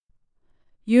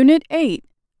Unit 8.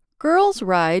 Girls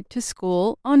ride to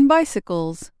school on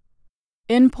bicycles.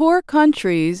 In poor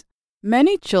countries,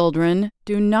 many children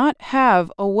do not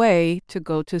have a way to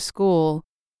go to school.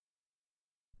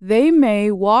 They may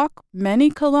walk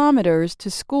many kilometers to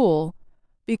school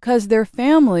because their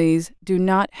families do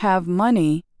not have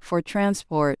money for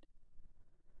transport.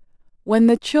 When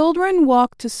the children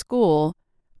walk to school,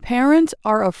 parents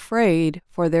are afraid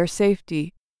for their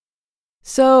safety.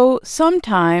 So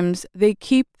sometimes they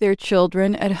keep their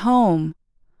children at home.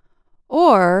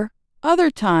 Or other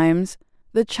times,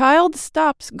 the child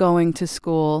stops going to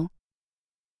school.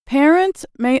 Parents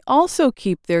may also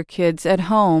keep their kids at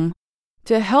home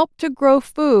to help to grow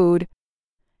food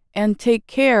and take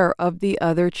care of the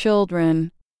other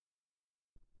children.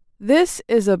 This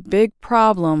is a big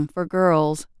problem for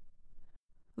girls.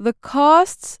 The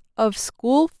costs of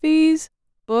school fees,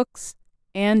 books,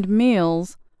 and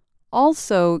meals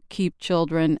also keep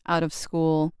children out of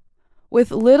school.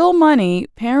 With little money,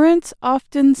 parents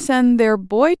often send their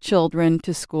boy children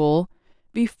to school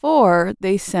before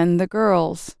they send the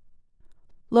girls.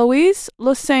 Loise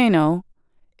Loseno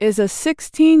is a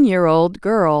 16-year-old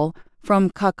girl from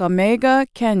Kakamega,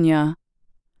 Kenya.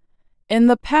 In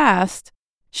the past,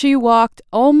 she walked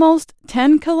almost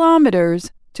 10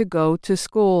 kilometers to go to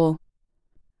school.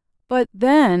 But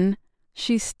then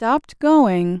she stopped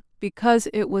going because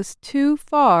it was too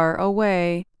far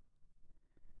away.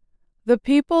 The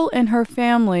people in her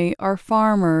family are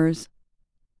farmers.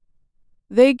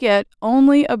 They get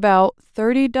only about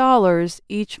 $30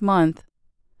 each month,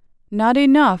 not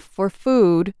enough for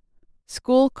food,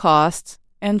 school costs,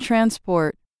 and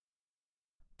transport.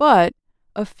 But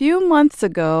a few months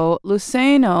ago,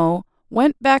 Luceno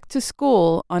went back to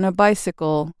school on a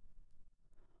bicycle.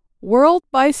 World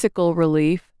Bicycle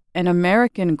Relief, an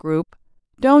American group,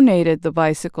 donated the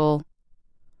bicycle.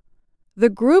 The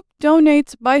group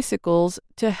donates bicycles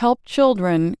to help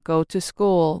children go to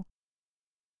school.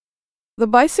 The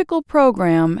bicycle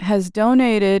program has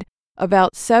donated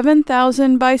about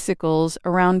 7,000 bicycles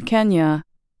around Kenya.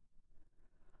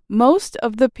 Most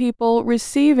of the people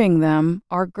receiving them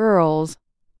are girls.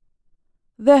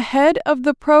 The head of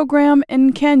the program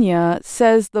in Kenya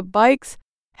says the bikes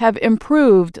have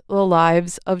improved the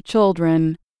lives of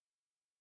children.